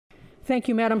Thank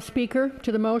you, Madam Speaker.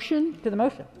 To the motion? To the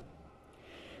motion.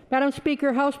 Madam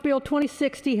Speaker, House Bill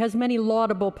 2060 has many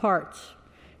laudable parts.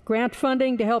 Grant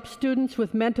funding to help students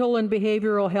with mental and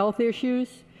behavioral health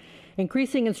issues,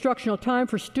 increasing instructional time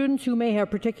for students who may have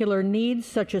particular needs,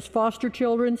 such as foster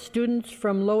children, students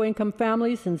from low-income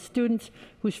families, and students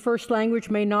whose first language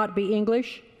may not be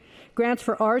English, grants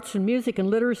for arts and music and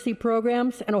literacy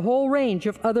programs, and a whole range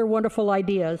of other wonderful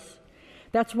ideas.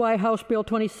 That's why House Bill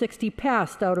 2060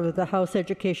 passed out of the House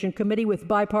Education Committee with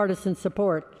bipartisan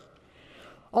support.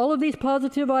 All of these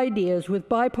positive ideas with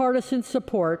bipartisan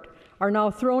support are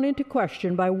now thrown into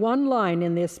question by one line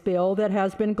in this bill that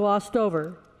has been glossed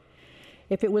over,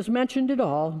 if it was mentioned at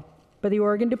all, by the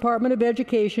Oregon Department of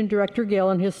Education Director Gill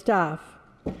and his staff.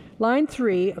 Line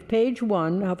 3 of page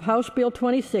 1 of House Bill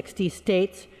 2060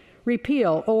 states,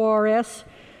 repeal ORS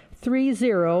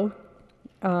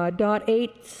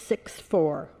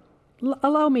 30.864.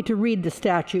 Allow me to read the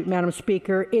statute, Madam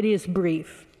Speaker. It is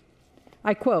brief.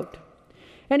 I quote,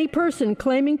 "Any person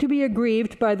claiming to be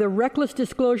aggrieved by the reckless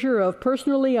disclosure of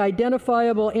personally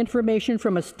identifiable information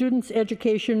from a student's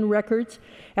education records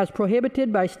as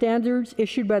prohibited by standards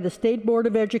issued by the State Board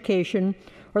of Education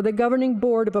or the governing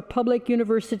board of a public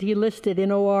university listed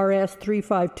in ORS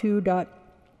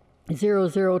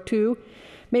 352.002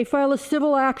 may file a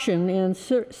civil action in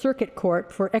circuit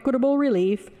court for equitable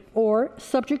relief or,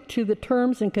 subject to the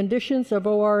terms and conditions of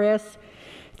ORS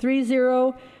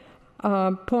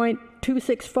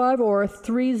 30.265 or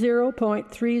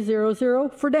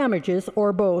 30.300 for damages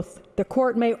or both. The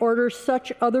court may order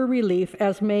such other relief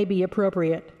as may be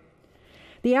appropriate.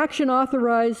 The action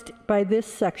authorized by this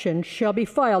section shall be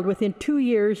filed within 2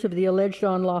 years of the alleged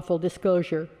unlawful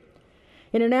disclosure.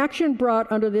 In an action brought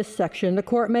under this section, the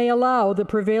court may allow the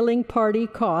prevailing party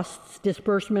costs,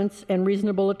 disbursements, and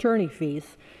reasonable attorney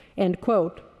fees." End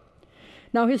quote.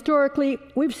 Now, historically,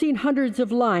 we've seen hundreds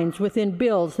of lines within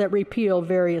bills that repeal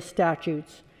various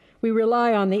statutes. We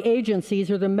rely on the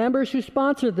agencies or the members who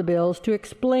sponsor the bills to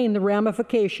explain the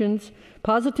ramifications,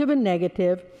 positive and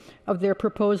negative, of their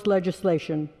proposed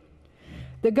legislation.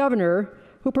 The governor,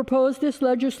 who proposed this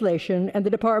legislation, and the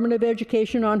Department of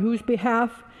Education on whose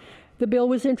behalf the bill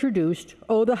was introduced,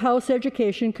 owe the House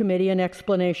Education Committee an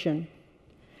explanation.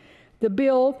 The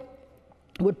bill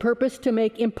would purpose to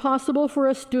make impossible for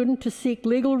a student to seek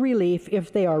legal relief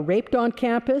if they are raped on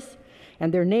campus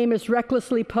and their name is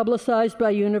recklessly publicized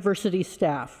by university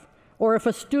staff, or if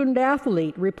a student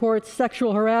athlete reports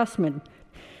sexual harassment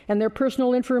and their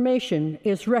personal information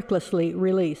is recklessly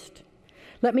released.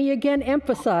 Let me again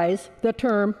emphasize the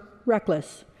term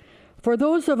reckless. For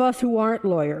those of us who aren't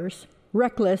lawyers,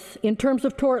 reckless, in terms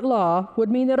of tort law, would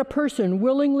mean that a person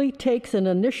willingly takes an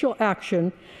initial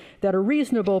action that a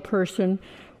reasonable person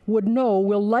would know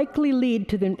will likely lead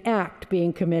to the act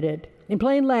being committed. In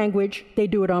plain language, they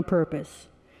do it on purpose.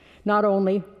 Not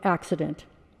only accident,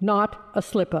 not a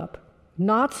slip-up,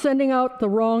 not sending out the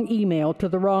wrong email to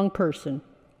the wrong person,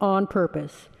 on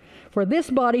purpose. For this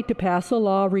body to pass a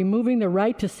law removing the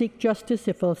right to seek justice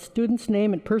if a student's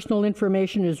name and personal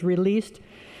information is released,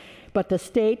 but the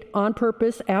state, on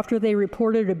purpose, after they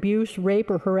reported abuse, rape,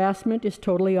 or harassment, is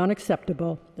totally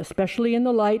unacceptable, especially in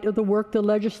the light of the work the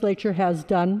legislature has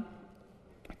done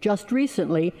just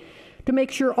recently to make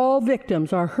sure all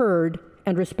victims are heard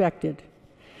and respected.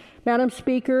 Madam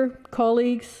Speaker,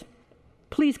 colleagues,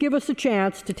 please give us a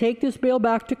chance to take this bill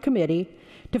back to committee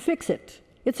to fix it.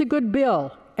 It's a good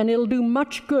bill, and it'll do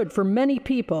much good for many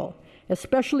people,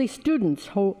 especially students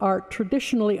who are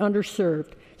traditionally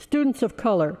underserved, students of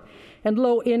color, and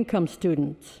low-income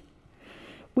students.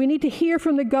 We need to hear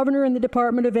from the governor and the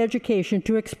Department of Education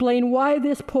to explain why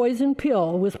this poison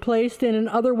pill was placed in an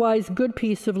otherwise good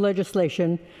piece of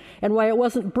legislation and why it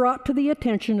wasn't brought to the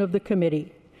attention of the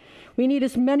committee. We need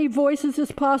as many voices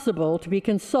as possible to be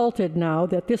consulted now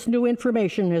that this new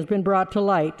information has been brought to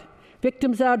light.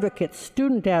 Victims advocates,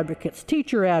 student advocates,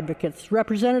 teacher advocates,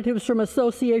 representatives from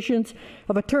associations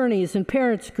of attorneys and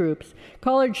parents groups,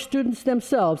 college students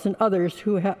themselves, and others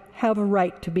who have a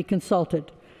right to be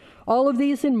consulted. All of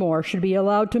these and more should be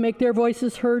allowed to make their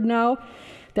voices heard now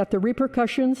that the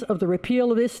repercussions of the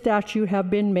repeal of this statute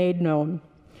have been made known.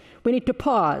 We need to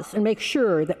pause and make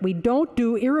sure that we don't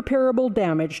do irreparable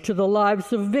damage to the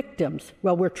lives of victims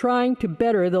while we're trying to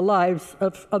better the lives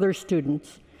of other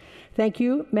students. Thank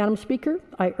you, Madam Speaker.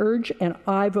 I urge and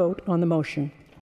I vote on the motion.